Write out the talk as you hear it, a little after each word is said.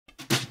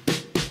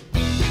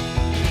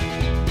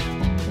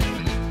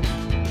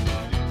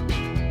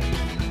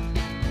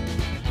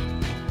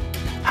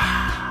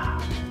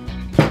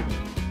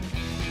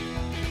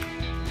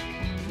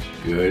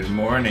Good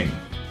morning,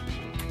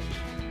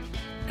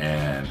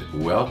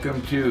 and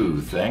welcome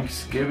to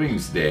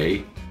Thanksgiving's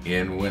Day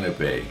in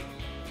Winnipeg.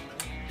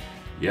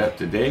 Yep,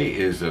 today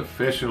is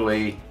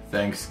officially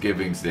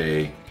Thanksgiving's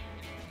Day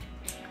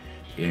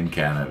in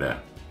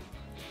Canada,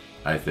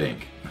 I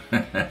think.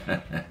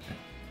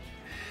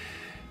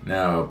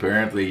 Now,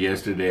 apparently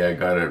yesterday I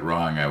got it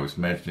wrong. I was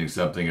mentioning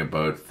something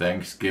about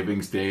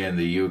Thanksgiving's Day in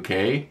the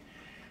UK,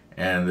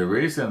 and the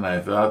reason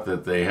I thought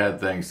that they had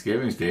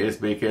Thanksgiving's Day is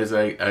because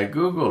I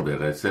Googled it.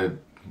 I said,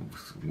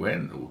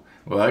 when?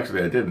 Well,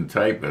 actually I didn't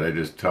type it, I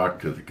just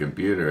talked to the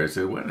computer. I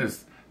said, when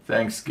is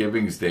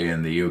Thanksgiving's Day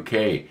in the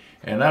UK?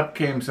 And up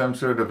came some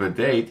sort of a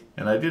date,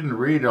 and I didn't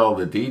read all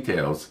the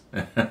details.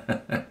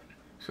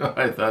 So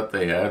I thought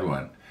they had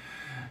one.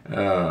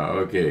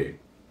 Okay.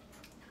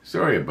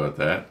 Sorry about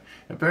that.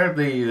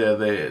 Apparently,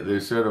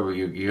 there's sort of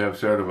you have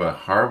sort of a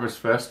harvest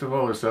festival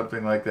or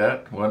something like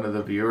that. One of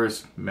the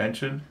viewers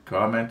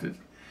commented.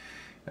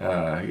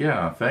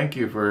 Yeah, thank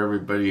you for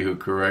everybody who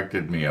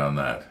corrected me on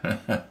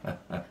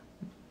that.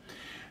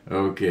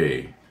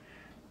 Okay.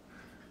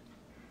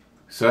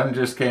 Sun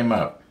just came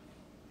up.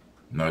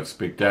 Not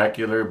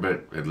spectacular,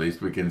 but at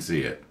least we can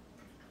see it.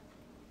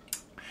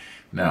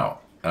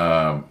 Now,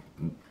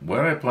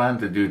 what I plan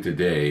to do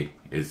today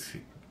is,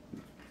 it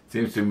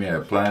seems to me I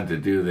planned to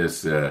do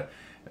this a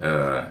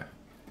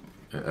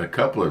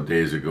couple of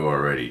days ago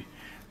already,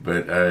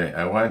 but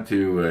I want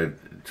to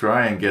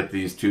try and get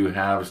these two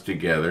halves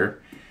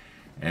together,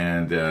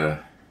 and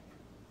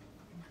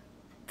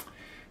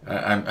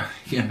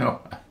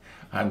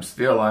I'm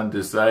still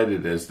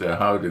undecided as to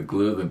how to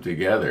glue them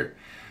together.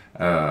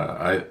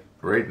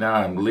 Right now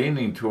I'm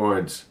leaning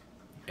towards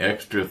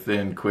extra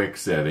thin quick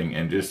setting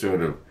and just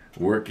sort of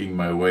working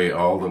my way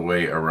all the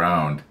way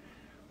around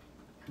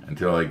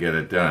until I get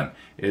it done.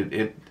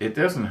 It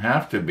doesn't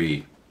have to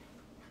be.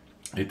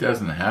 It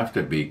doesn't have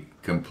to be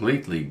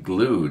completely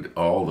glued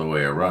all the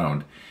way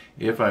around.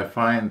 If I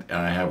find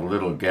I have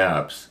little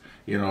gaps,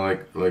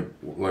 like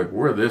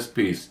where this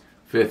piece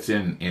fits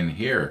in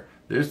here,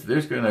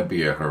 there's going to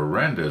be a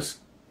horrendous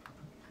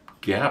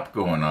gap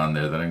going on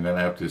there that I'm going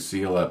to have to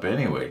seal up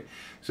anyway.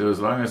 So as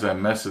long as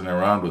I'm messing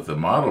around with the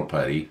model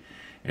putty,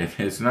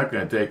 it's not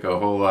going to take a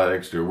whole lot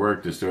extra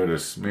work to sort of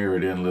smear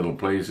it in little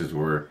places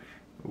where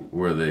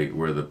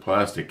the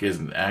plastic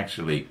isn't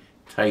actually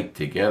tight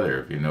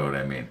together, if you know what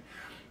I mean.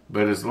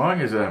 But as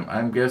long as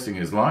I'm guessing,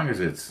 as long as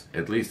it's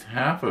at least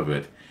half of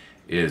it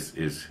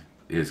is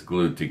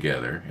glued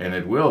together, and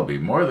it will be,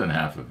 more than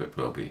half of it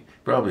will be,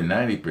 probably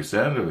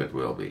 90% of it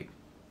will be,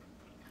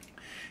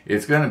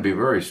 it's going to be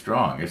very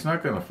strong. It's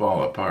not going to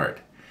fall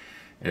apart.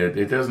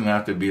 It doesn't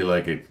have to be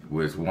like it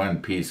was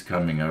one piece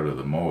coming out of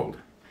the mold.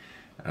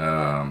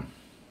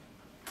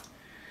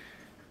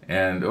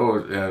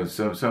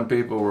 Some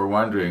people were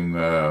wondering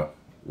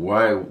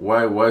why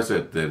was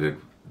it that it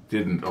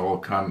didn't all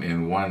come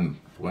in one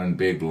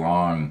big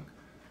long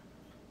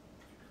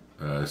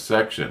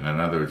section. In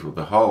other words,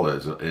 the hull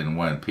is in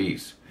one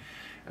piece.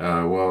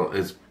 Well,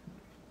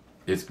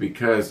 it's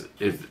because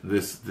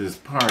this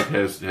part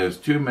has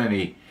too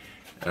many.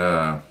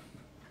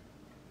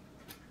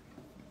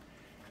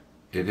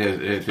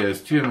 It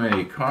has too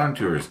many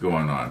contours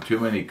going on, too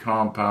many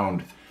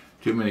compound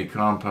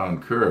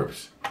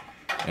curves,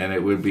 and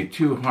it would be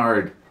too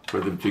hard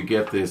for them to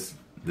get this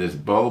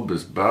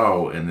bulbous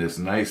bow and this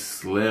nice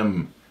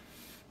slim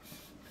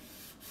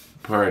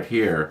part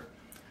here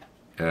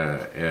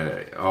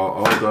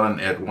all done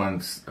at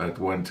one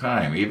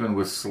time. Even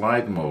with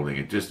slide molding,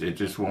 it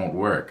just won't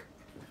work.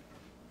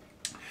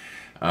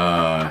 Maybe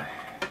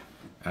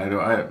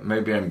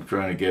I'm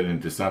trying to get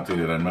into something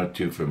that I'm not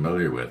too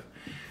familiar with.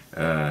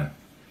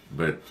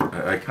 But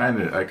I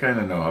kind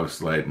of know how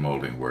slide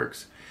molding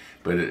works.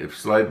 But if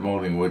slide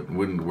molding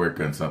wouldn't work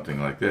on something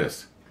like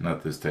this,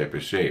 not this type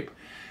of shape.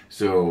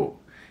 So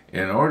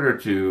in order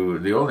to,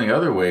 the only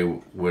other way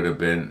would have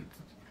been,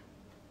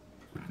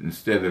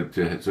 so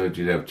that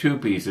you'd have two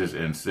pieces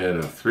instead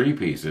of three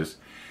pieces,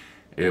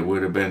 it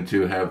would have been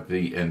to have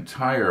the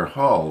entire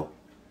hull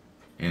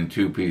in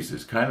two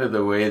pieces, kind of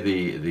the way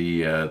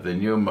the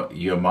new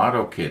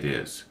Yamato kit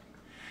is.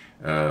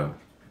 That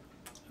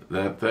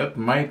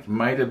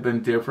might have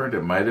been different.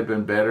 It might have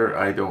been better.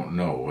 I don't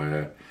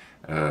know.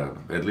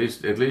 At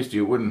least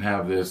you wouldn't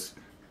have this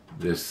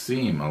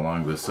seam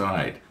along the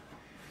side.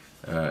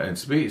 And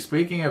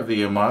speaking of the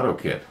Yamato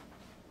kit,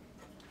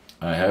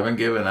 I haven't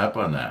given up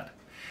on that,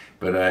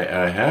 but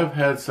I have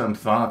had some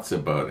thoughts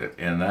about it,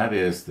 and that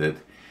is that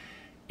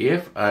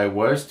if I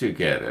was to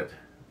get it,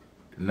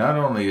 not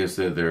only is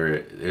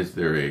there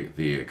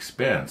the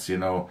expense,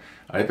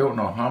 I don't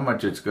know how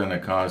much it's going to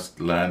cost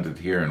landed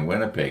here in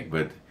Winnipeg,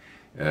 but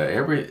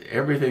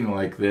everything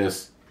like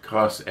this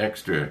costs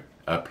extra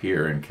up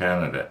here in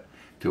Canada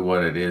to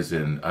what it is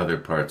in other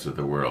parts of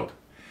the world,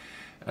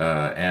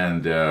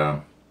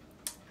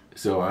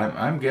 so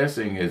I'm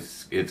guessing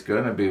it's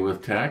going to be,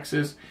 with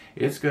taxes,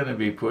 it's going to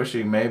be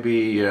pushing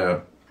maybe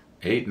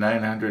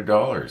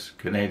 $800-900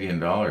 Canadian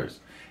dollars,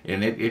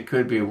 and it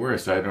could be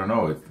worse. I don't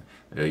know.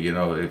 You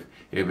know,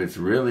 if it's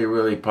really,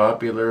 really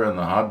popular and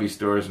the hobby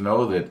stores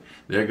know that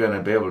they're going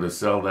to be able to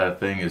sell that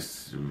thing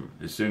as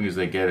soon as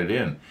they get it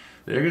in,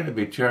 they're going to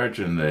be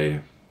charging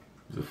the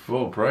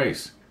full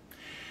price.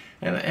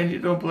 And you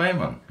don't blame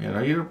them. You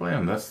know, you don't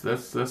blame them. That's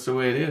the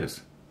way it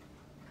is.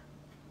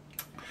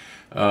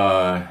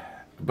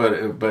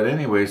 But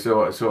anyway,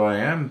 so I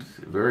am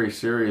very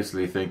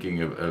seriously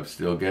thinking of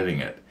still getting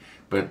it.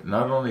 But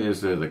not only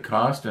is there the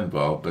cost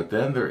involved, but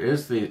then there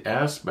is the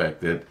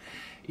aspect that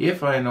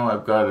if I know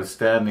I've got it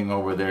standing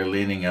over there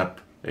leaning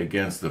up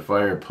against the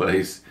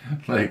fireplace,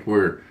 like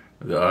where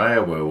the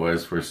Iowa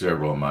was for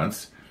several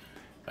months,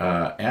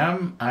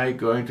 am I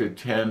going to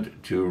tend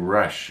to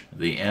rush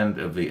the end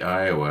of the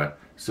Iowa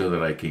so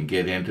that I can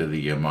get into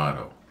the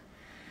Yamato?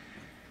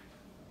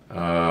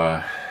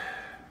 I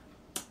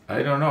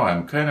don't know.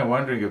 I'm kind of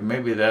wondering if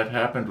maybe that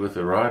happened with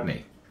the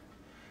Rodney,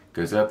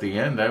 because at the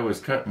end I was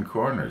cutting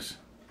corners.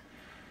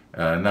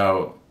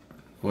 Now,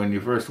 when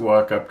you first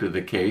walk up to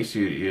the case,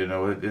 you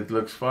know it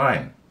looks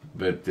fine.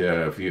 But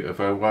if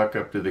I walk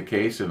up to the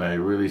case and I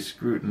really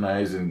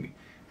scrutinize and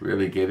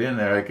really get in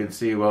there, I can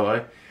see, well,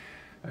 I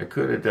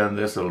could have done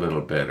this a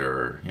little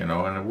better, you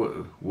know.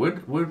 And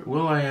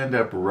will I end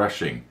up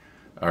rushing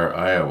our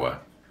Iowa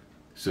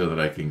so that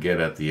I can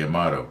get at the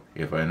Yamato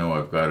if I know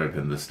I've got it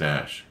in the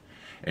stash?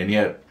 And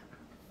yet,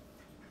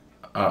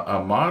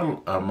 a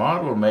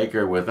model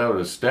maker without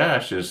a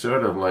stash is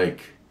sort of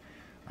like,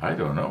 I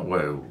don't know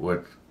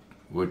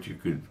what you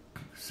could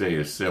say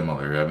is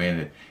similar. I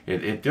mean,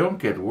 it don't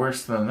get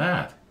worse than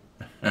that.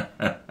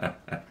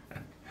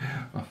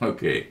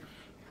 Okay.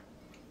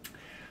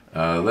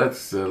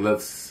 Let's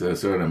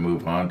sort of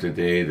move on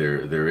today.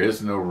 There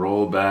is no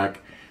rollback.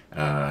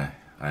 I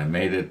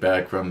made it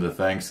back from the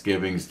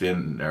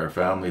our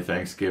family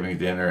Thanksgiving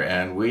dinner,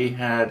 and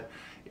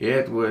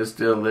it was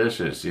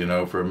delicious. You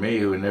know, for me,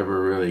 who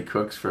never really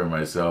cooks for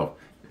myself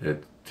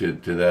to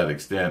that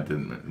extent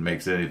and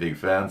makes anything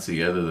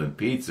fancy other than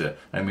pizza.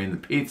 I mean, the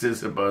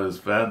pizza's about as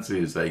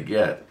fancy as I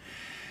get.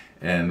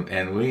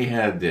 And we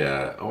had,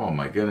 oh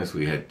my goodness,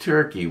 we had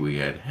turkey, we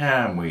had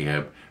ham, we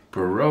had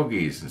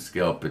pierogies and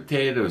scalloped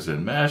potatoes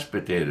and mashed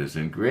potatoes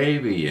and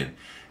gravy and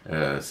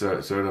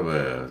sort of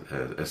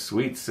a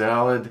sweet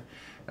salad,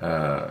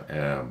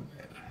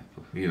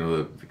 you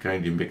know, the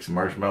kind you mix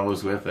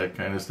marshmallows with, that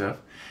kind of stuff.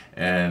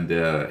 And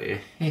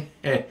it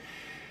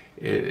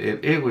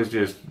was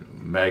just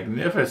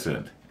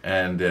magnificent.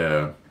 And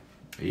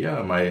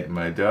yeah,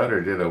 my daughter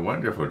did a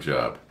wonderful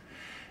job.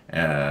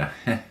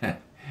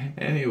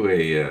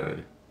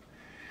 Anyway,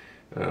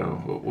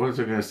 what was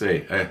I going to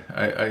say?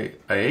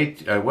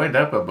 I went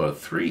up about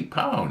 3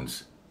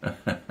 pounds.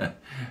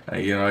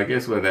 You know, I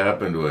guess what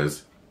happened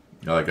was,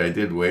 like, I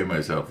did weigh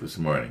myself this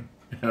morning,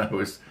 and I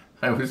was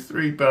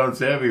 3 pounds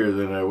heavier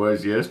than I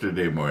was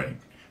yesterday morning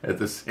at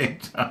the same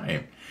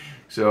time.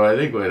 So I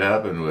think what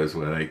happened was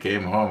when I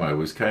came home, I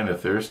was kind of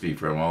thirsty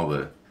from all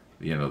the,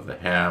 you know, the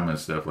ham and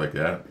stuff like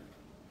that,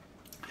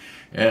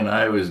 and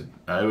I was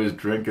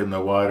drinking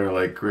the water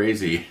like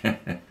crazy.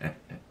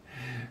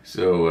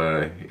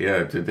 So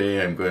yeah,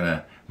 today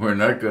we're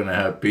not gonna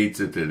have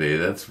pizza today,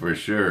 that's for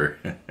sure.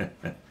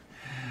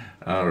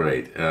 All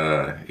right,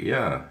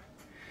 yeah,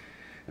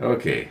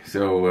 okay.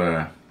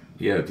 So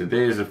yeah,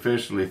 today is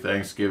officially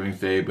Thanksgiving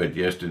Day, but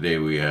yesterday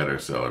we had our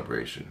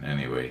celebration.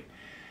 Anyway,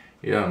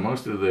 yeah,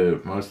 most of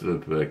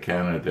the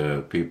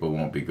Canada people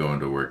won't be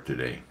going to work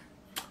today.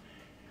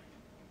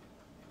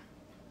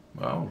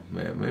 Well,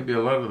 maybe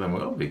a lot of them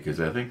will, because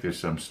I think there's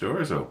some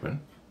stores open.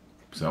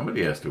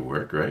 Somebody has to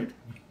work, right?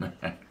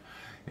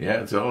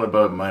 Yeah, it's all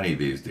about money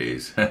these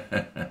days.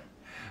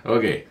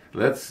 Okay,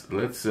 let's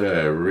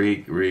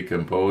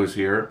recompose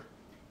here,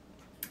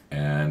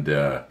 and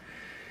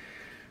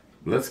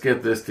let's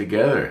get this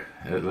together.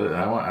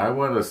 I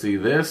want to see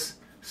this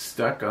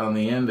stuck on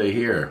the end of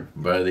here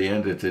by the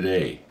end of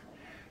today.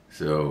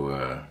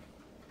 So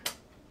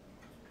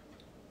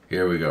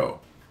here we go.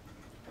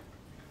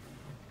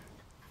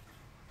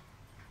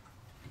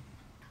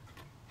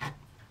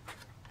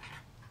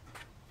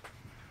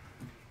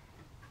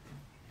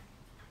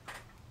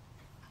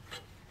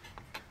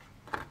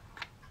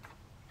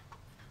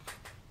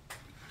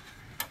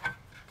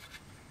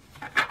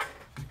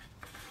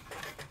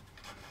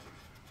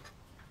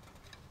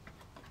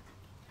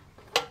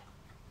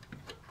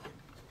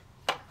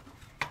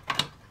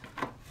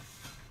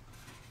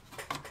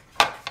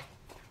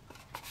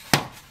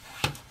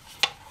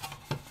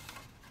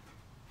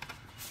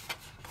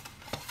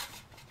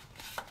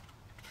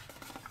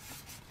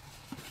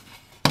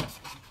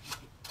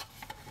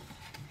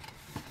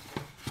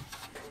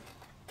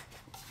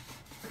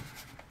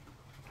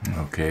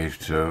 Okay,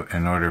 so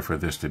in order for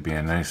this to be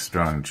a nice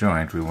strong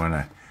joint, we want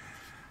to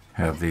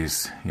have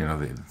these, you know,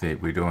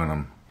 we don't want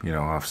them, you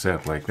know,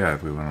 offset like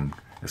that. We want them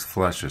as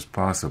flush as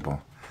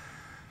possible.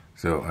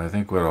 So I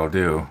think what I'll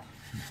do,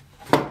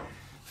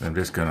 I'm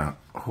just going to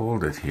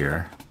hold it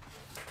here.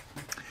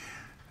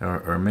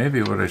 Or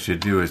maybe what I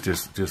should do is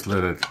just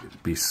let it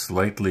be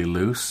slightly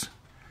loose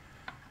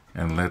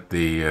and let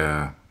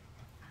the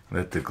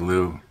let the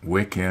glue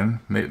wick in,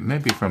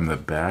 maybe from the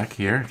back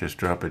here. Just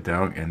drop it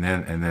down and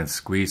then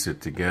squeeze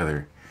it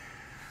together.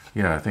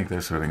 Yeah, I think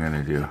that's what I'm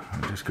going to do.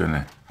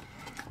 I'm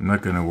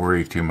not going to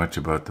worry too much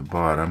about the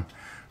bottom.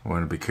 I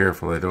want to be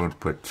careful I don't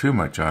put too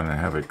much on and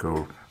have it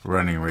go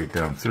running right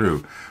down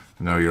through.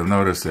 Now you'll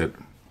notice that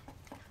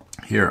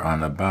here on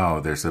the bow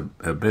there's a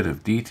bit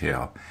of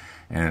detail,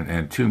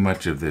 and too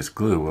much of this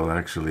glue will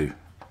actually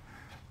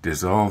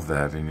dissolve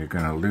that, and you're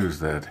going to lose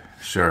that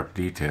sharp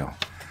detail.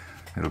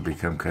 It'll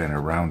become kind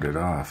of rounded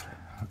off.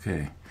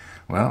 Okay,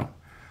 well,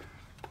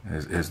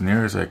 as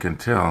near as I can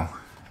tell,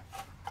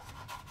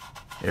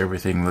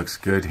 everything looks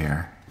good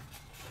here.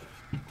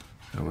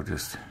 So we'll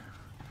just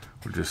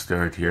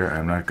start here.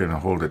 I'm not going to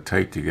hold it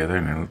tight together.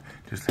 I'm going to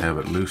just have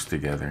it loose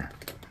together.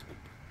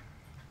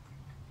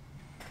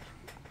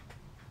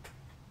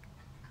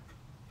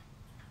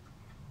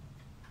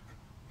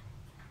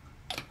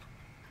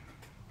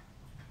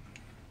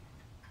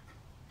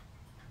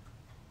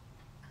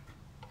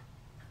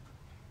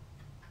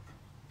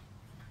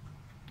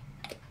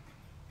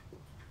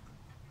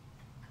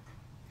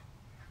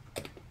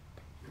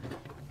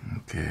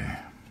 Okay.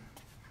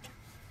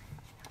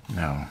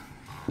 Now,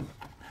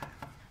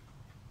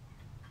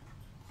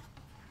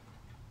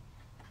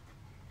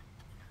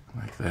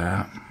 like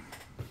that.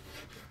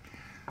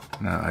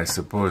 Now I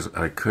suppose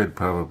I could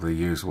probably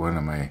use one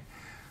of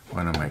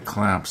my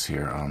clamps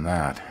here on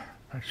that.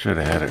 I should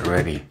have had it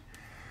ready.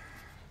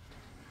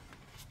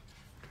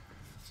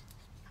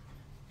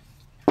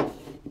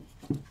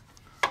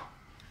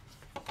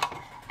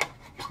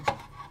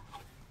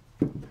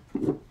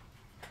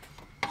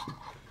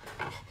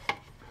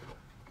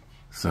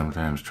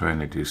 Sometimes trying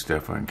to do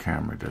stuff on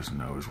camera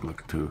doesn't always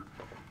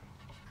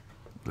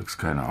looks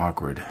kind of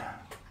awkward.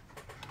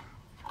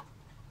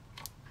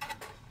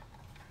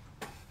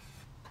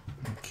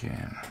 Okay.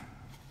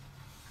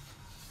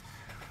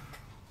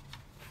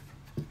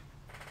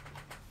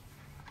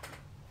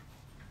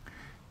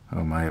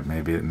 Oh my,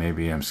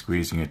 maybe I'm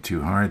squeezing it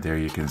too hard there.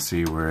 You can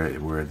see where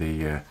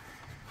the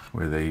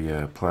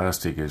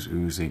plastic is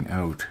oozing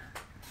out.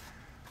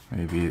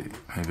 Maybe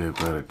I've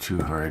got it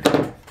too hard.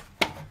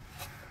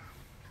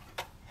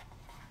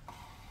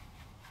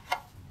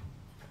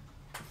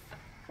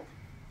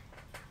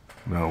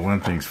 Well, one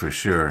thing's for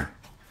sure,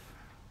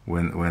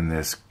 when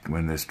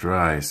this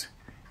dries,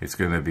 it's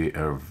going to be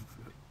a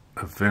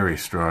very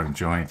strong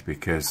joint,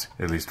 because,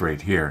 at least right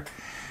here,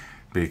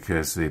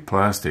 because the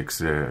plastics,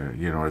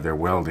 you know, they're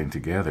welding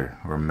together,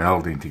 or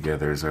melding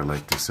together, as I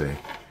like to say.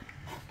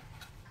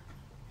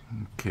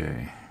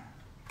 Okay.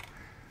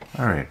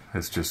 All right,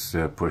 let's just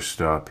push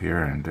stop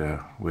here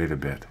and wait a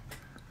bit.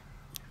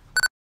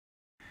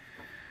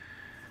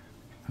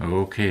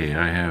 Okay,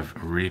 I have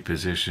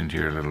repositioned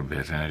here a little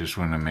bit, and I just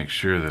want to make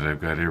sure that I've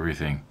got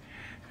everything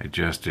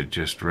adjusted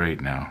just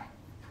right now.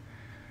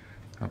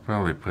 I'll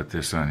probably put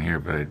this on here,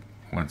 but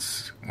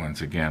once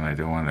again, I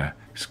don't want to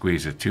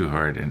squeeze it too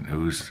hard and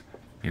ooze,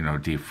 you know,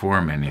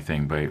 deform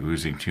anything by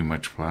oozing too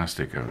much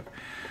plastic out.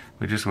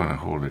 We just want to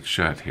hold it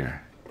shut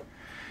here.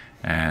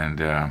 And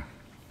yeah,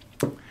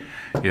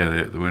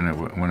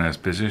 when I was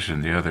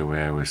positioned the other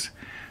way, I was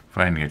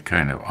finding it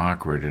kind of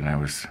awkward, and I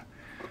was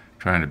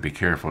trying to be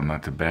careful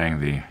not to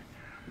bang the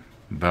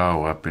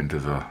bow up into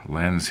the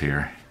lens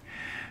here.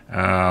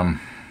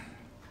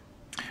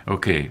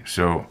 Okay,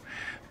 so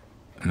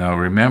now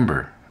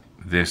remember,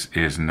 this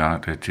is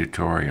not a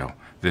tutorial.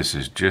 This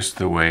is just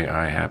the way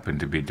I happen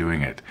to be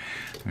doing it.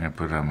 I'm going to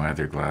put on my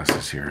other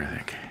glasses here, I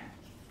think.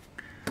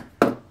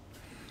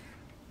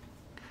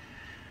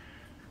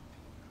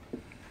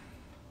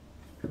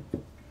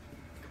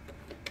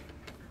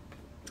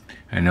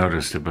 I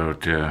noticed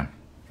about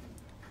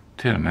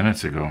 10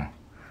 minutes ago,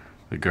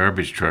 the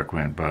garbage truck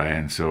went by,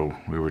 and so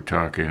we were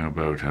talking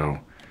about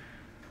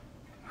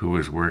who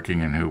was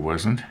working and who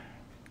wasn't.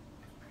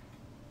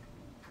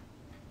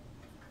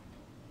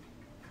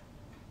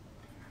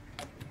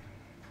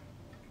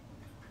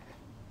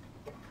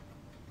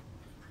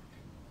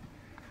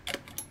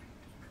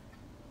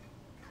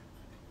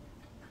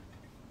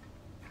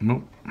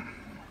 Nope.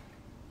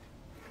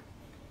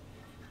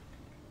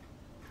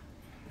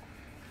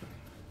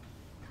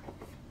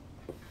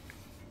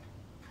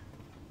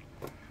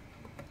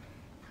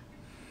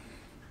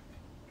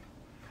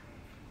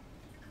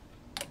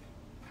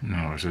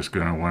 No, is this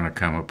going to want to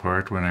come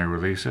apart when I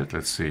release it?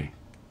 Let's see.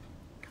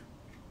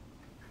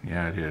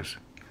 Yeah, it is.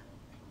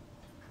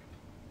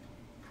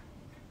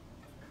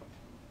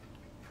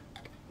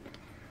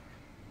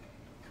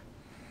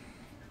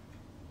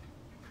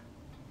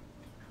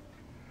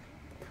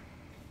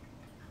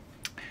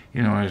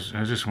 You know, I was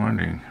just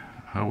wondering,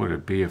 how would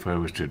it be if I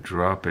was to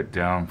drop it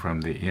down from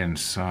the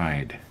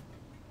inside?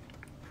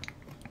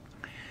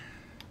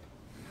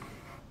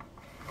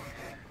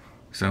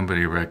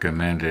 Somebody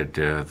recommended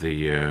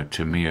the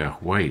Tamiya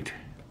white.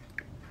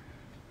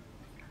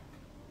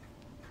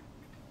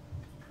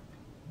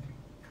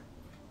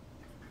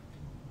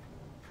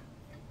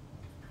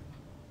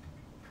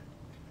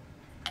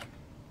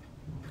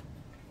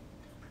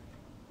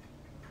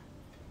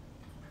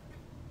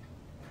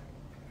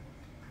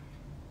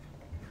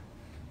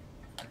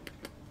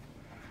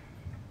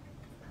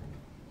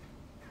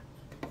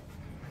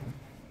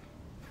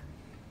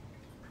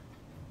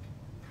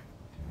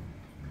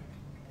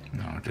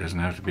 No, it doesn't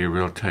have to be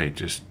real tight,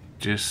 just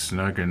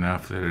snug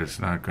enough that it's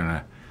not going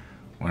to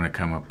want to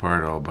come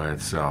apart all by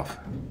itself.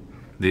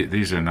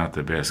 These are not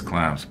the best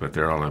clamps, but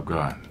they're all I've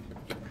got.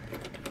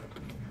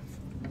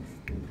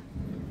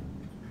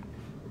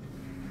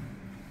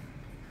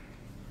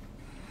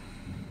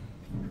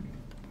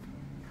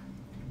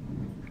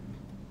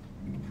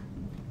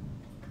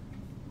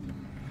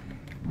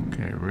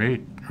 Okay,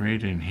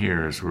 right in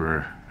here is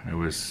where I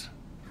was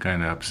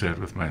kind of upset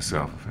with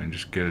myself. If I can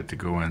just get it to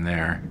go in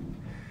there.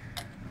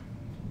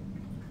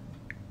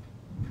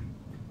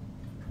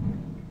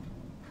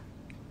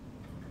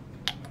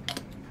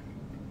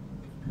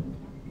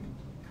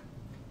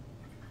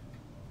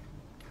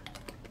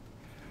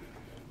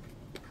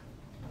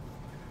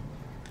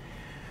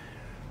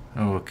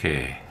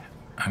 Okay,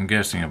 I'm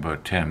guessing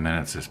about 10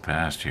 minutes has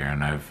passed here,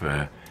 and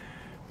I've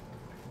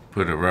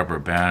put a rubber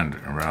band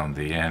around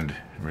the end,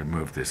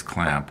 removed this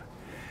clamp,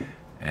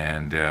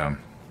 and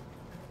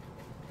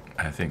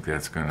I think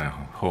that's going to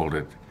hold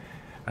it.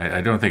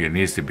 I don't think it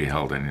needs to be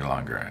held any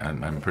longer.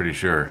 I'm pretty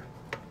sure.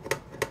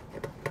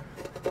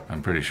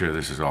 I'm pretty sure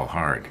this is all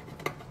hard.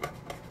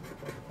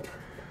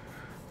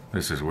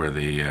 This is where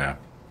the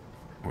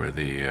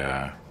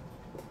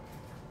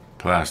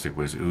plastic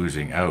was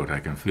oozing out.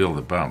 I can feel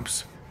the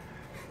bumps.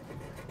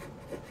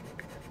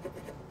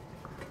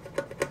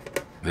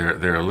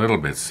 They're a little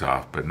bit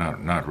soft, but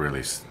not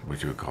really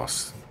what you would call.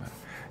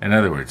 In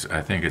other words,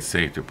 I think it's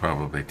safe to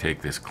probably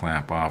take this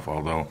clamp off.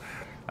 Although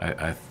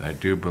I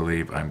do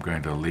believe I'm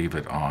going to leave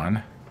it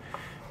on,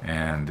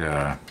 and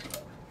now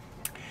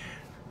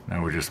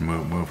we'll just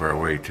move our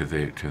way to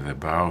the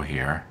bow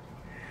here,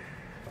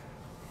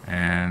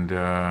 and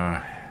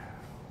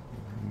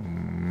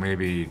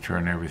maybe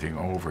turn everything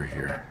over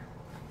here.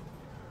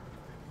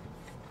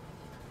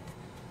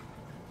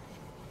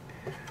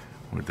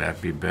 Would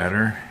that be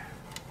better?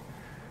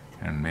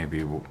 And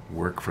maybe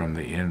work from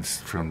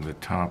the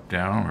top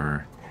down,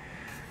 or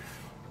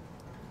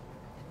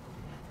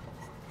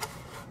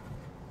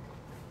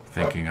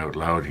thinking out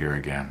loud here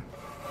again.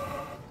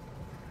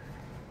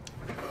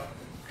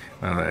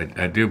 Well,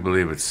 I do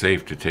believe it's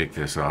safe to take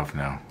this off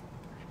now.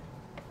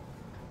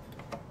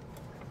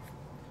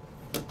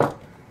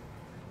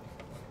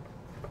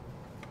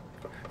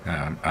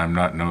 I'm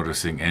not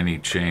noticing any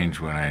change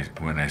when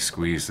I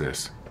squeeze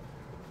this.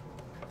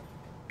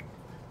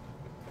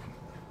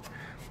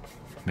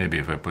 Maybe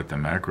if I put the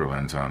macro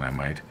lens on, I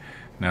might.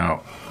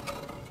 Now,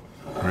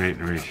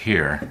 right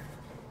here.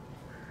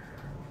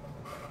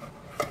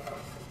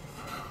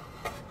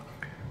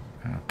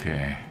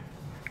 Okay.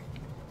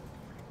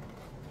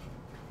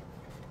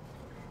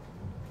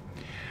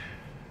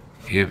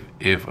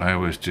 If I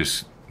was to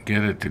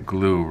get it to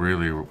glue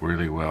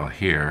really well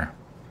here,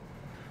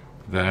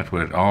 that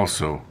would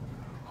also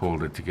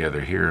hold it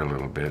together here a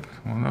little bit.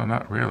 Well, no,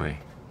 not really.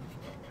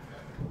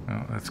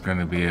 No, that's going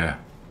to be a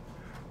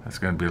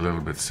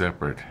little bit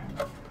separate.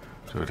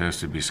 So it has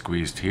to be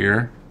squeezed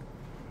here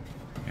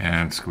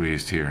and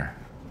squeezed here.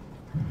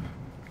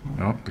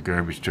 Oh, the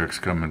garbage truck's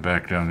coming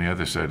back down the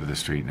other side of the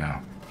street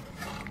now.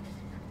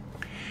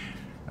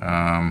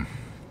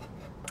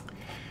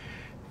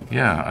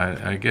 Yeah,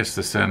 I guess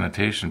the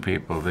sanitation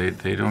people,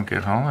 they don't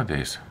get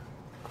holidays.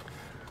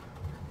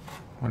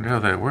 Wonder how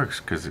that works,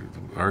 because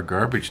our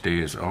garbage day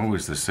is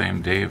always the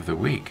same day of the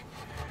week.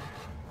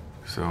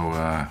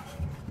 So,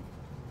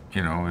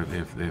 you know,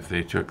 if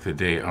they took the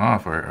day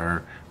off,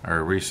 our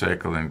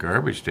recycle and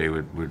garbage day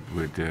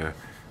would the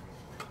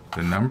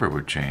number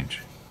would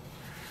change.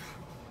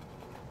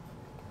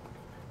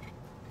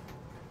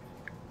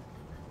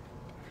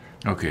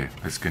 Okay,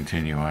 let's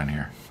continue on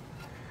here.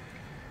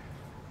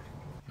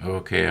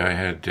 Okay, I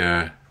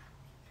had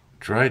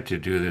tried to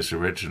do this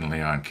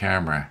originally on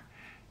camera,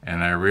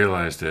 and I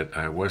realized that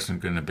I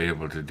wasn't going to be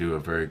able to do a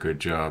very good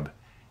job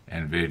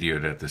and video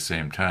it at the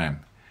same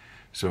time.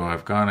 So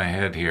I've gone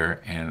ahead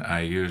here and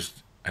I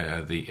used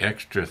the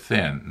extra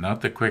thin,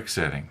 not the quick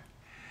setting.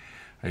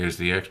 I used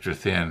the extra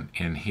thin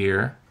in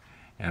here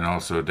and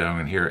also down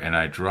in here, and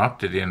I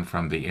dropped it in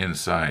from the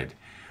inside.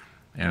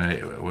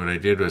 And what I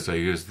did was I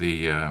used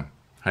the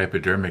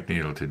hypodermic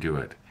needle to do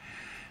it.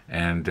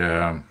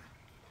 And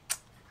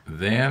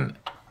then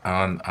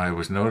I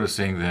was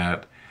noticing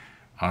that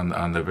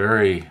on the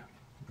very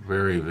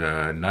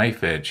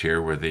knife edge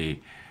here where the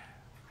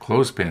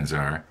clothespins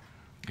are,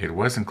 it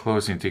wasn't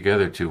closing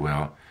together too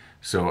well.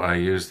 So I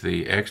used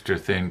the extra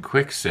thin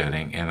quick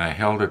setting, and I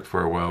held it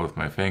for a while with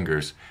my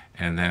fingers,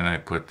 and then I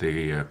put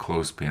the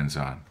clothespins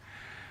on.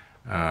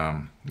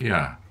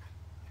 Yeah,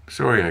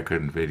 sorry I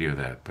couldn't video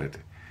that, but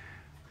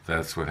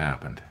that's what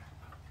happened.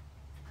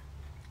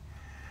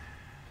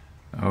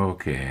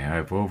 Okay,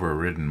 I've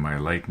overridden my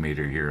light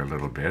meter here a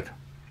little bit,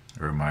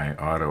 or my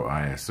auto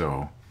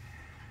ISO,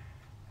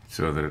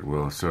 so that it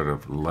will sort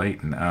of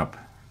lighten up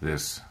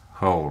this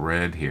hull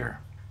red here.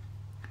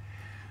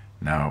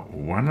 Now,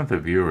 one of the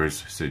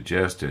viewers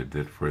suggested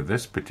that for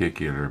this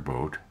particular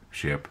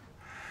ship,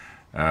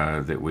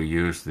 that we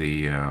use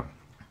the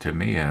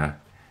Tamiya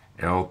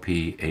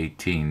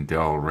LP18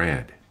 dull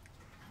red.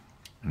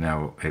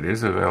 Now, it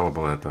is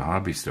available at the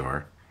hobby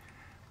store,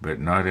 but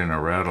not in a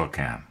rattle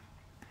can.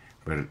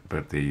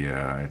 But the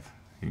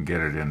you can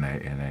get it in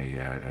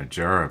a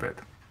jar of it.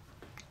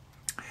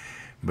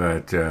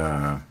 But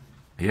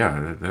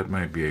yeah, that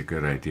might be a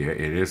good idea.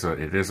 It is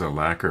a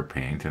lacquer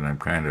paint, and I'm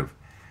kind of,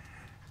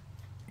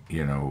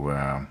 you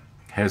know,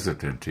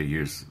 hesitant to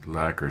use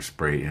lacquer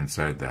spray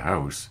inside the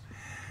house.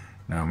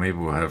 Now maybe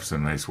we'll have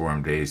some nice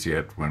warm days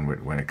yet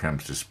when it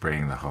comes to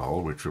spraying the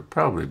hull, which will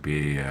probably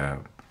be I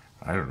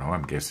don't know.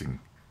 I'm guessing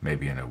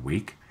maybe in a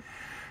week.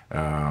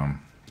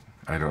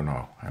 I don't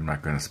know. I'm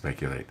not going to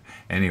speculate.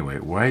 Anyway,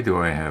 why do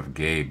I have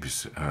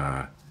Gabe's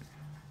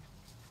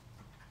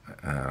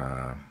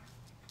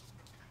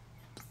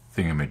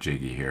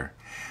thingamajiggy here?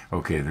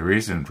 Okay, the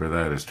reason for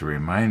that is to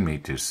remind me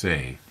to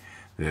say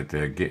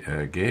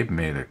that Gabe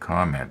made a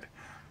comment,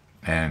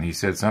 and he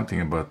said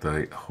something about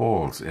the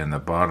holes in the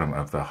bottom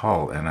of the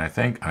hull, and I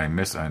think I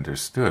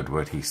misunderstood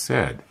what he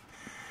said.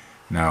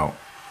 Now,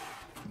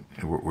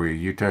 were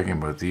you talking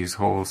about these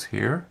holes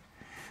here?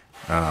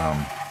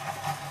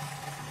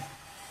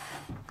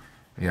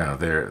 Yeah,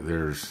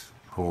 there's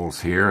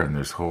holes here and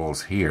there's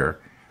holes here.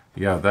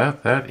 Yeah,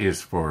 that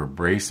is for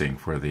bracing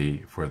for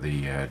the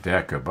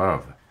deck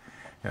above.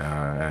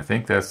 I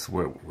think that's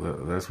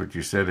what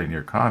you said in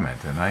your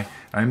comment, and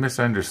I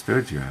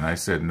misunderstood you, and I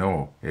said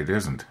no, it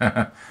isn't.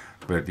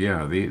 But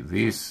yeah,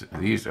 these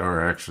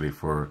are actually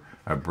for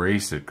a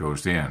brace that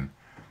goes in,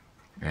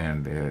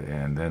 and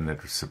then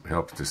that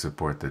helps to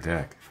support the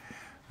deck.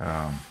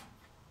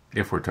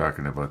 If we're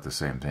talking about the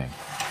same thing.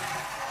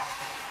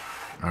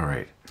 All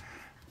right.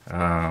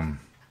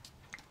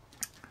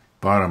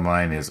 Bottom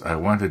line is, I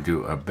want to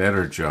do a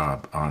better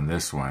job on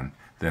this one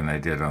than I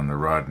did on the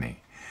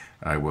Rodney.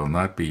 I will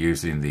not be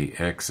using the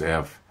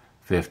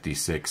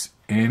XF56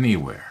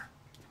 anywhere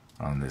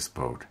on this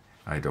boat,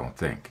 I don't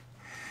think.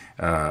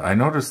 I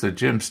noticed that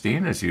Jim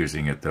Steen is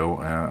using it though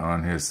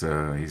on his.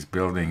 He's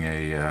building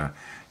a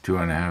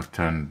 2.5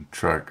 ton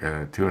truck,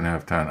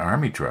 2.5 ton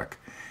army truck,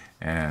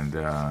 and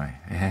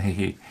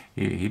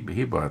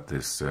he bought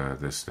this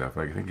stuff.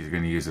 I think he's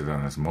going to use it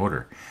on his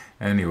motor.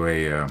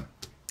 Anyway,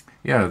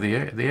 yeah, the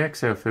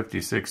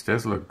XF56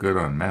 does look good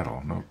on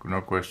metal,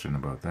 no question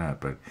about that.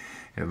 But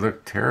it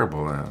looked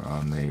terrible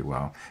on the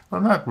well,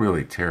 not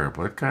really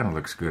terrible. It kind of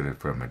looks good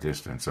from a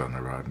distance on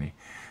the Rodney.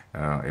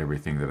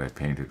 Everything that I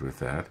painted with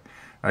that.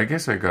 I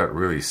guess I got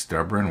really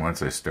stubborn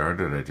once I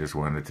started. I just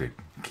wanted to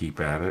keep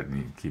at it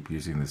and keep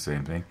using the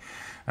same thing.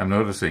 I'm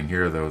noticing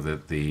here though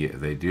that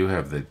they do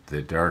have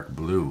the dark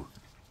blue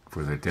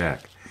for the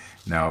deck.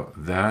 Now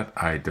that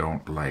I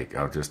don't like.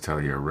 I'll just tell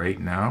you right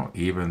now,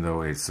 even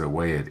though it's the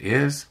way it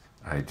is,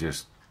 I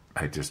just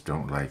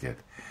don't like it.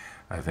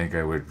 I think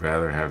I would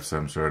rather have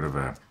some sort of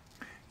a,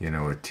 you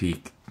know, a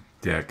teak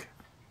deck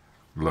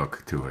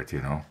look to it,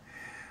 you know.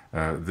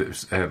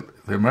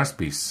 There must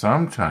be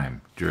some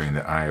time during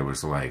the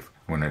Iowa's life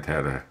when it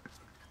had a,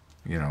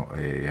 you know,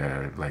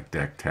 like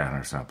deck tan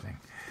or something.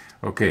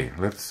 Okay,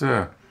 let's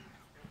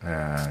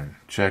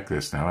check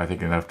this now. I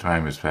think enough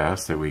time has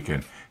passed that we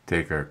can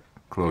take our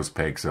clothes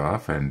pegs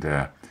off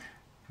and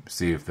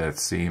see if that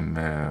seam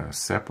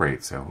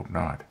separates. I hope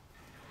not.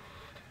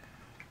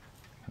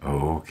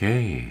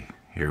 Okay,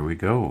 here we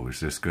go. Is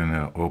this going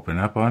to open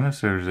up on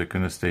us, or is it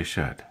going to stay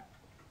shut?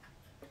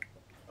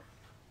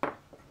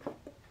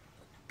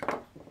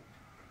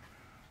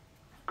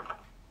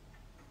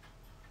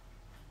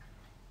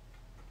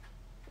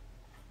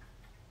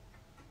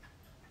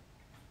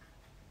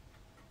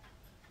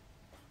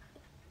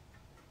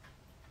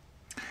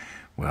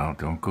 Well,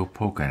 don't go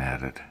poking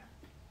at it.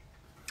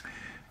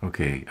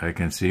 Okay, I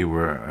can see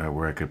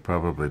where I could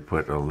probably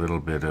put a little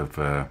bit of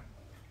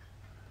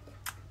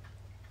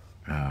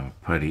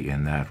putty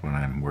in that when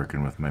I'm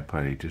working with my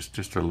putty,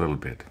 just a little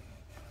bit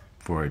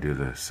before I do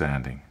the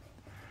sanding.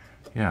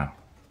 Yeah,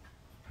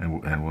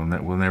 and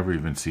we'll never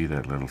even see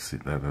that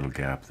little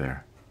gap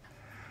there.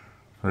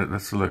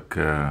 Let's look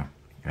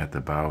at the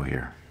bow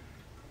here.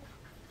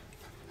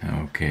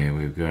 Okay,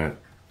 we've got.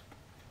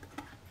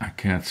 I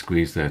can't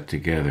squeeze that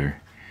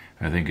together.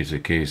 I think it's a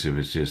case of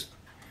it's just,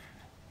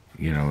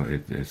 you know,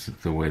 it's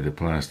the way the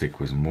plastic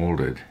was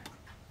molded.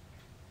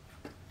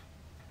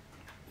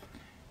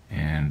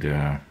 And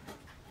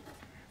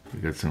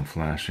we've got some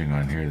flashing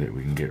on here that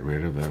we can get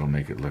rid of. That'll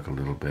make it look a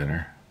little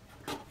better.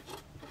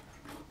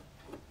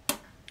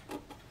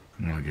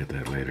 And I'll get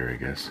that later, I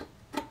guess.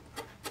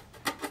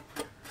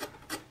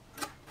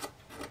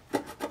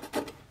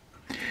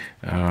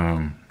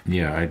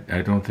 Yeah,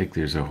 I don't think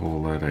there's a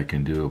whole lot I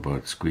can do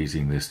about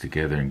squeezing this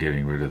together and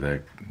getting rid of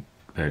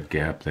that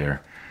gap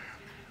there,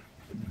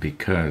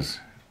 because,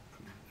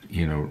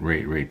 you know,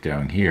 right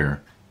down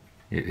here,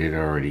 it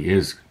already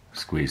is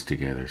squeezed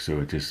together. So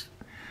it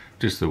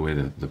just the way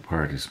that the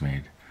part is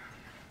made.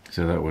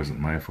 So that wasn't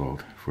my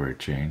fault for a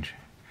change.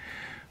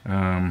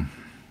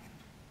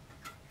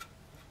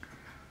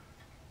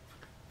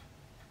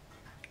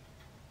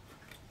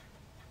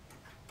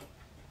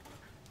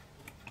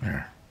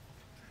 There.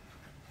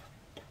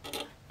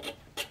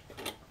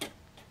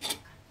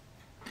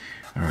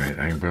 All right.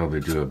 I can probably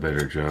do a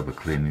better job of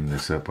cleaning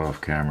this up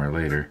off camera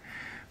later.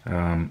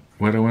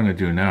 What I want to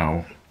do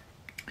now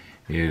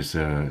is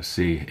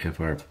see if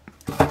our...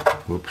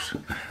 Whoops.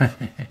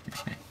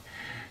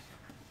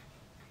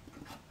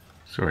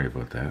 Sorry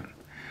about that.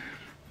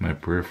 My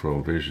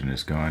peripheral vision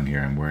is gone here.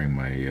 I'm wearing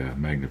my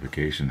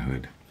magnification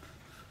hood.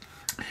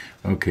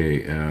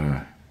 Okay,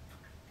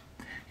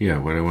 yeah,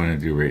 what I want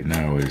to do right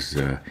now is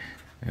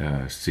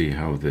see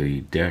how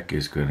the deck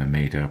is going to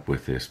mate up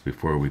with this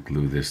before we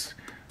glue this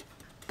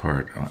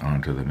part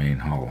onto the main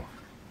hull.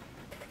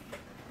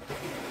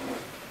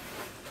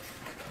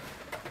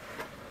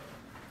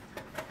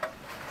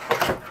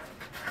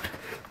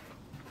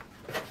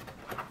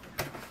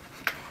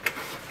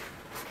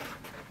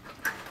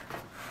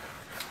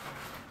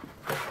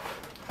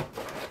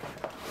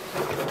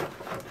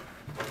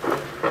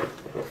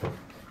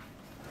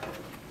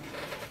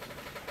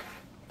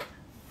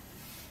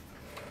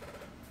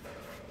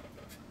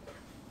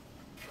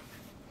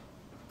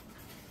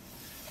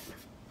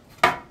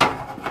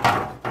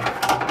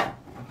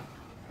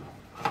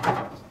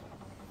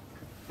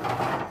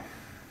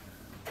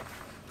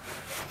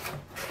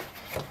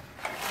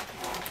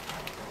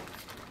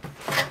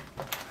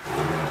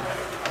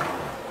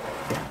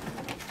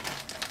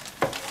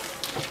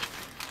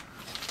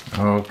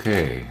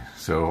 Okay,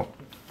 so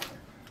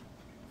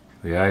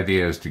the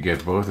idea is to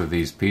get both of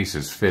these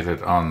pieces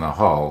fitted on the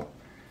hull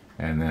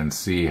and then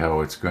see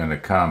how it's going to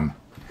come.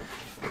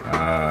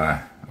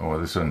 Oh,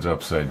 this one's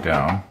upside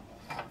down.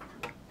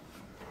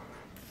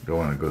 Don't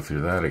want to go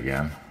through that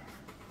again.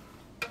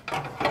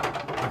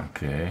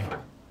 Okay.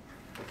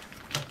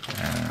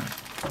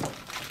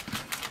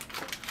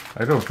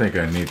 I don't think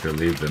I need to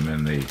leave them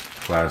in the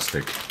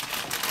plastic.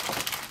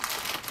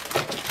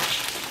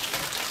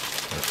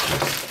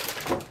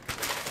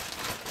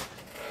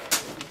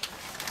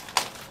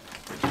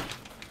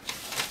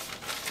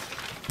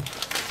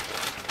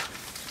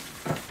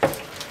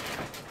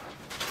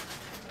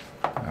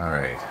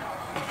 Alright.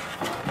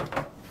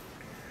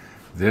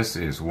 This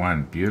is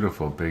one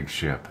beautiful big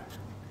ship.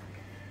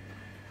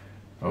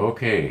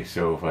 Okay,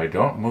 so if I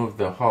don't move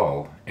the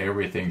hull,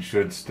 everything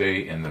should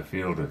stay in the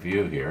field of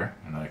view here,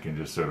 and I can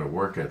just sort of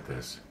work at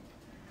this.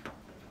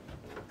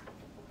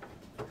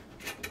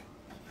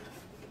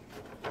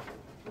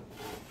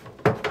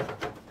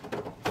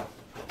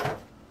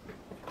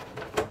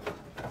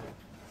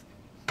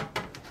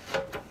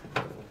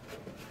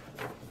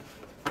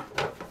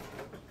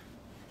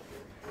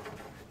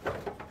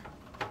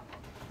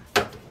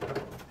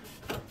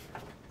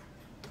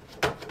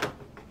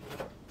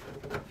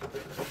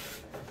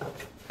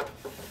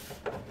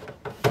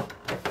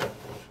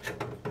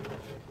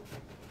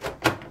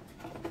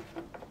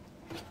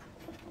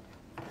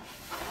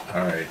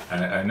 Alright,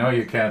 I know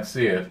you can't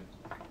see it,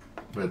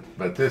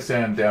 but this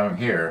end down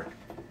here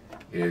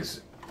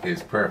is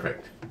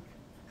perfect.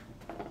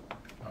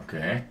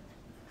 Okay,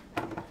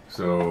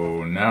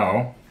 so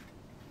now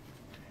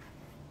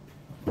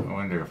I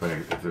wonder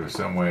if there's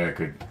some way I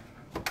could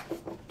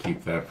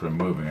keep that from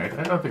moving. I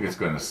don't think it's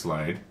going to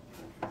slide.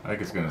 I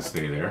think it's going to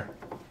stay there.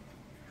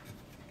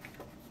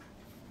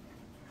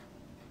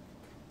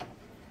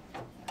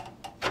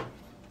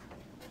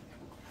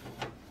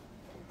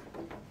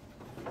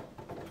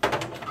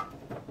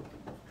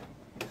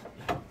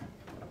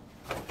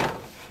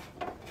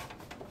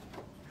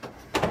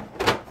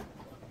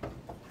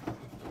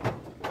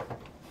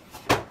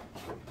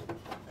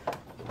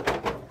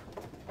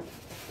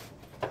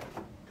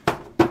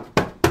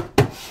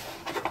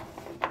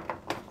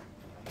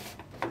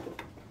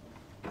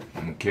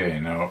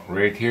 Okay, now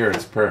right here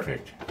it's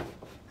perfect.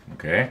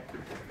 Okay.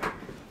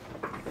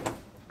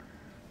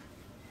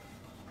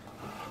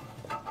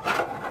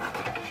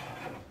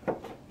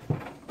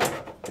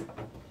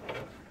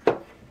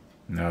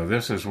 Now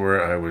this is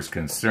where I was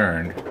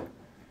concerned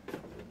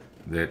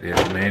that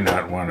it may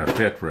not want to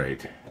fit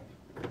right.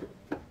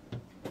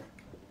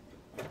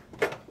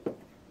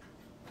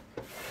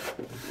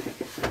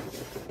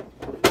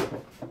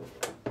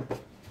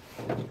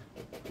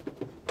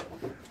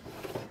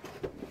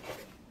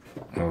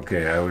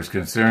 Okay, I was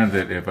concerned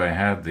that if I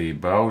had the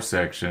bow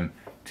section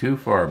too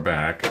far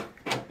back,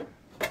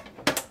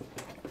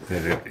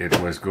 that it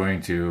was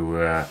going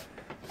to,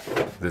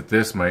 that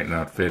this might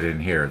not fit in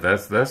here.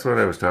 That's what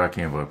I was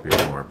talking about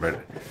before,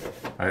 but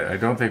I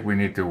don't think we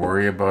need to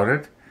worry about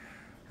it.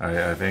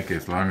 I think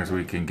as long as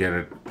we can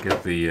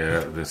get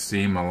the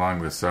seam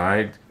along the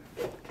side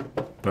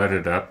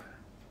butted up,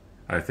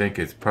 I think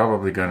it's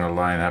probably going to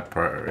line up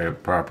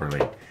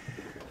properly.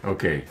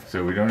 Okay,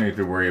 so we don't need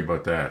to worry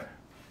about that.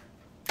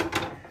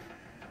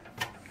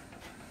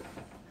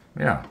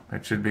 Yeah,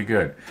 it should be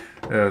good.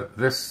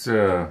 This,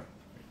 you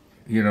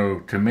know,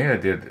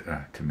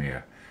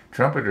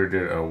 Trumpeter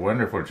did a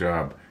wonderful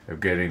job of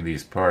getting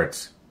these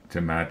parts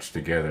to match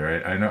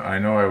together. I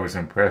know I was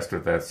impressed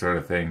with that sort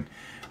of thing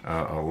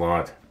a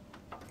lot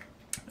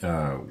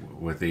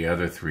with the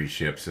other three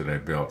ships that I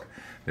built.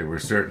 There were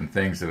certain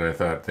things that I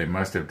thought they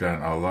must have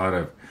done a lot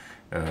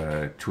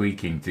of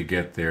tweaking to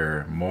get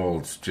their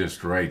molds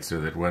just right, so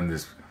that when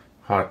this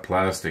hot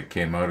plastic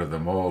came out of the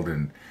mold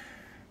and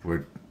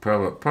would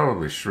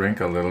probably shrink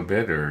a little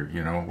bit, or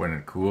when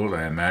it cooled,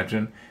 I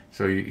imagine.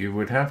 So you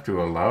would have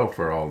to allow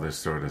for all this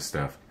sort of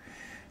stuff.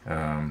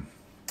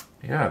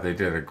 Yeah, they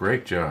did a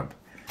great job.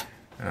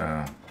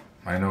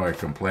 I know I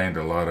complained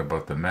a lot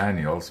about the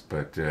manuals,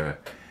 but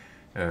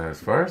as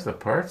far as the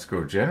parts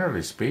go,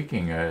 generally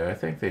speaking, I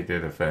think they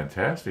did a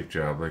fantastic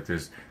job. Like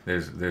there's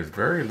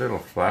very little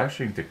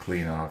flashing to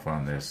clean off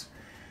on this.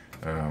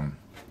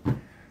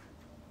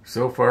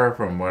 So far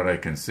from what I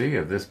can see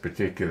of this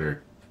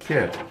particular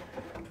kit,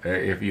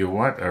 if you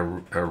want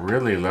a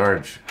really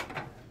large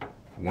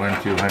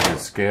 1/200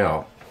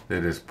 scale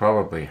that is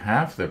probably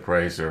half the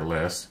price or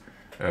less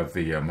of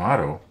the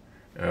Yamato,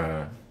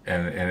 and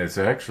it's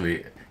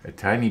actually a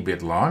tiny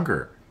bit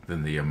longer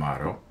than the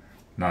Yamato,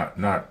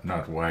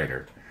 not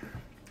wider.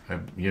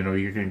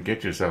 You can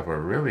get yourself a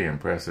really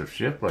impressive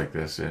ship like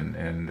this, and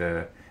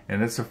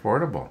it's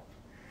affordable.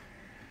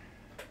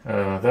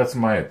 That's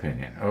my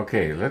opinion.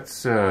 Okay, let's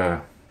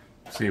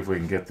see if we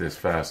can get this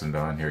fastened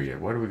on here yet.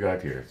 What do we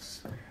got here?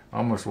 It's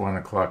almost 1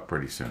 o'clock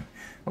pretty soon.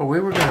 Oh,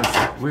 we were going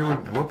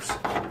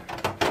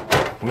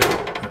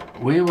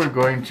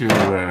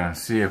to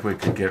see if we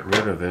could get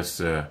rid of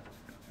this,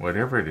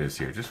 whatever it is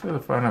here, just for the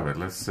fun of it.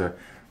 Let's,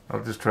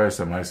 I'll just try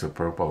some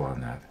isopropyl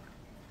on that.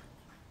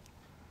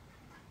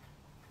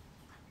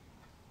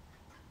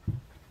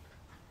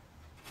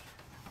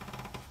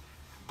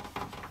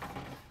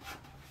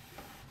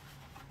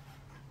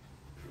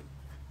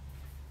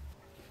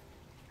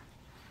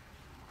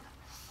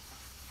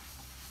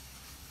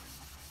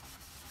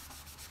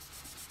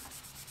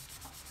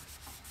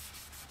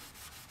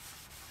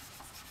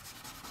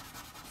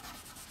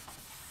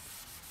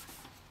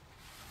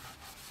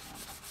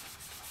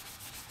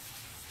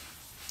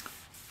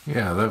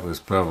 Yeah, that was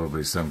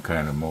probably some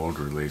kind of mold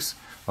release.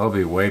 I'll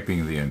be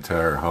wiping the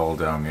entire hull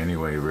down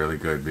anyway really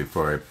good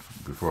before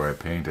I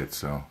paint it,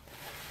 so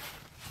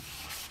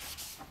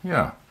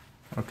yeah.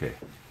 Okay.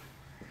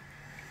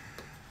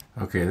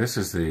 Okay, this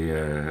is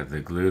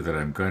the glue that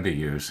I'm going to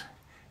use.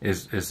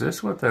 Is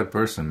this what that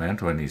person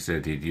meant when he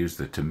said he'd use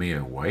the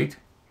Tamiya white?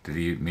 Did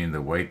he mean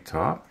the white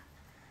top?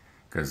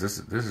 Because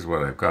this is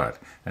what I've got,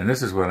 and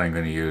this is what I'm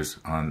going to use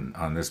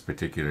on this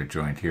particular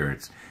joint here.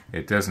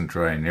 It doesn't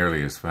dry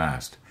nearly as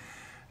fast,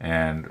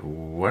 and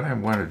what I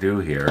want to do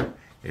here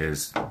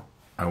is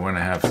I want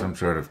to have some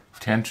sort of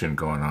tension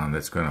going on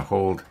that's going to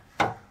hold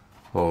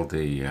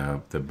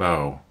the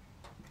bow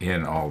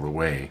in all the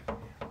way,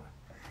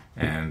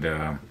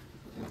 and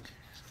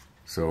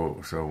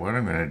so what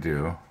I'm going to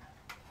do.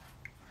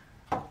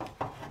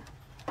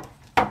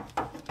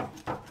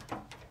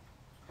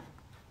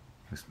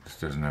 This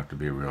doesn't have to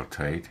be real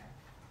tight.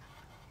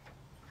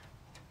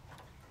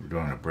 We don't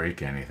want to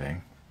break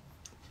anything.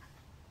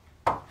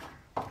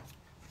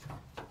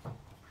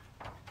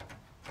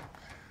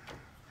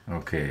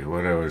 Okay,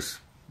 what I was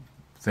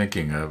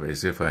thinking of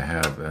is if I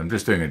have, I'm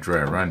just doing a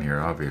dry run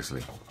here,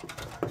 obviously.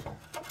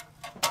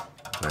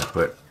 If I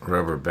put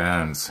rubber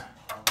bands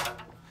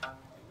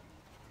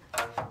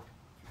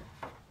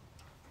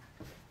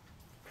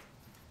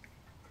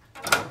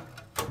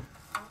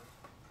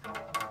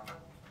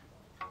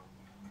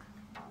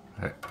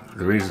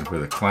the reason for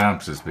the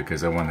clamps is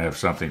because I want to have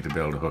something to be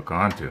able to hook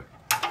onto.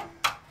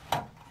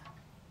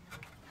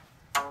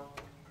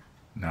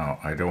 Now,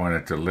 I don't want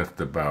it to lift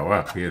the bow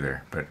up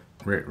either, but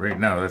right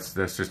now that's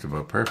just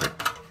about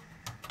perfect.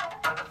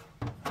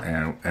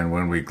 And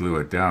when we glue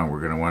it down,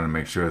 we're going to want to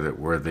make sure that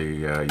where the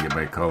you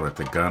might call it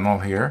the gunnel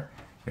here,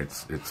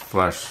 it's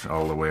flush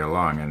all the way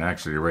along, and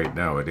actually right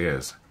now it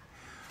is.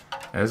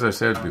 As I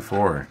said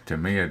before,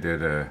 Tamiya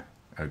did a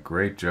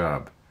great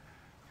job.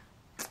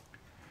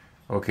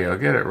 Okay, I'll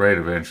get it right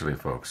eventually,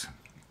 folks.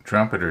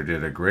 Trumpeter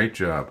did a great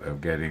job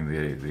of getting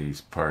these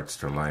parts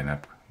to line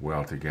up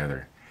well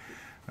together.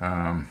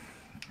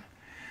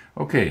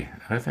 Okay,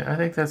 I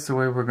think that's the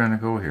way we're going to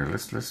go here.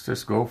 Let's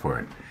just go for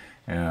it.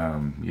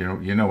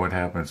 You know what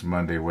happens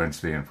Monday,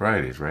 Wednesday, and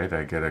Fridays, right?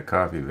 I get a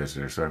coffee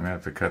visitor, so I'm going to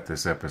have to cut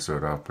this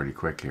episode off pretty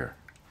quick here.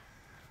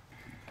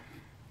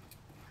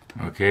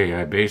 Okay,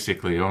 I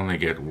basically only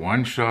get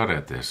one shot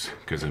at this,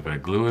 because if I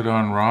glue it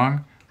on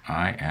wrong,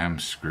 I am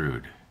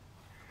screwed.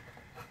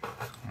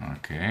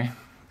 Okay.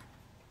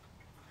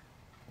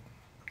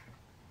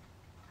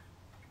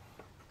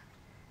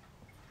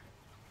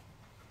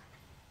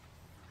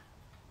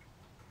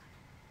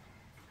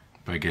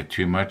 If I get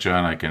too much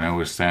on, I can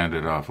always sand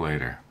it off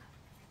later.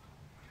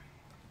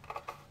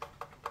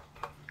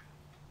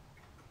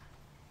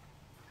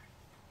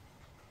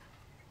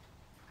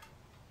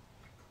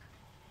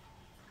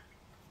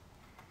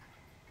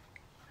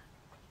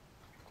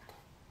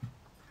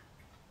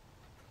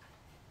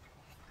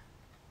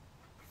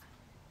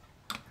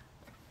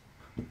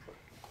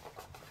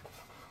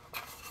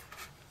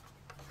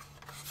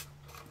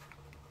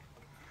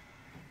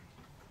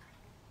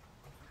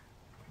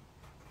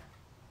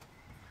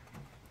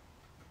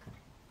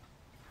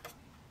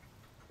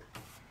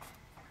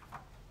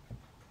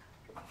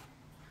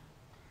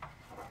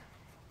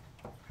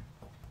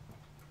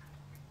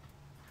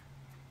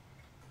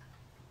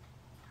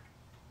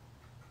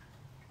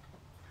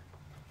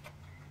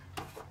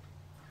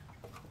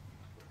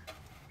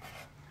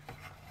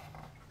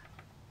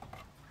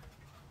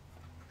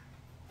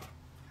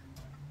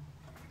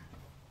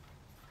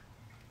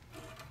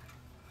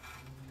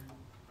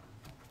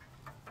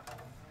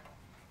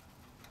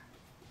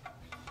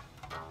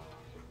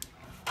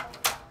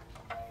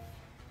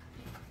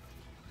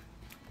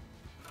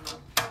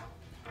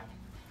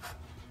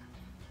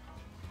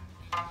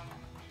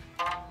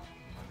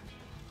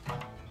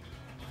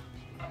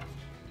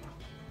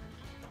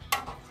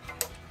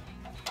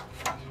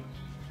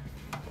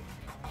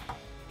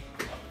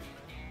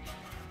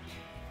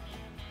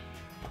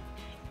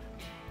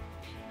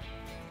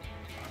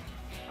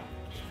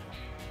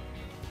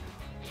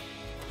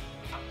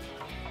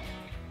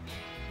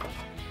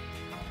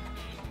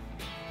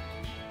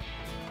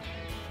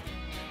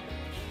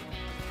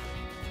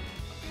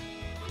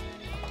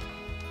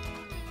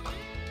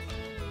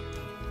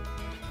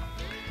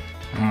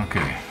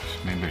 Okay,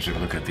 so maybe I should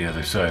look at the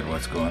other side,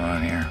 what's going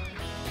on here.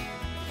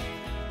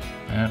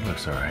 That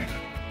looks alright.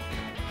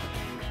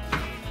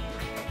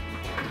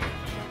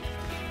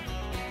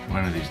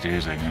 One of these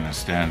days I'm going to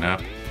stand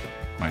up,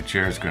 my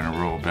chair's going to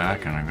roll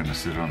back, and I'm going to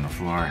sit on the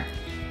floor.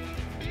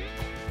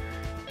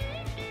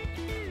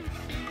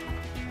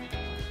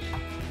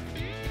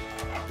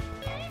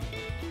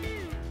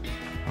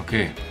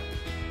 Okay.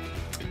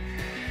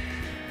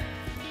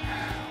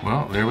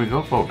 Well, there we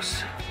go,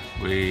 folks.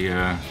 We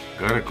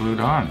got it glued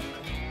on.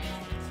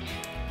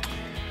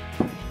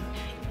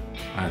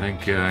 I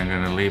think I'm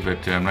going to leave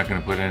it. I'm not going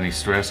to put any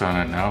stress on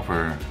it now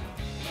for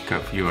a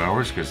few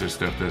hours because this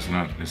stuff it's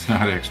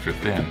not extra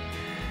thin.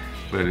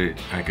 But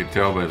I could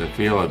tell by the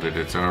feel of it,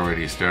 it's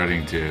already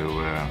starting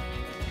to,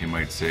 you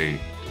might say,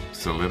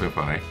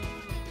 solidify.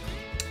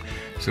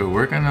 So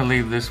we're going to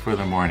leave this for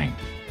the morning.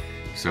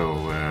 So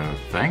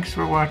thanks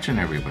for watching,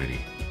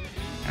 everybody.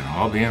 And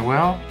all being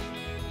well,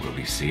 we'll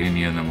be seeing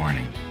you in the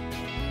morning.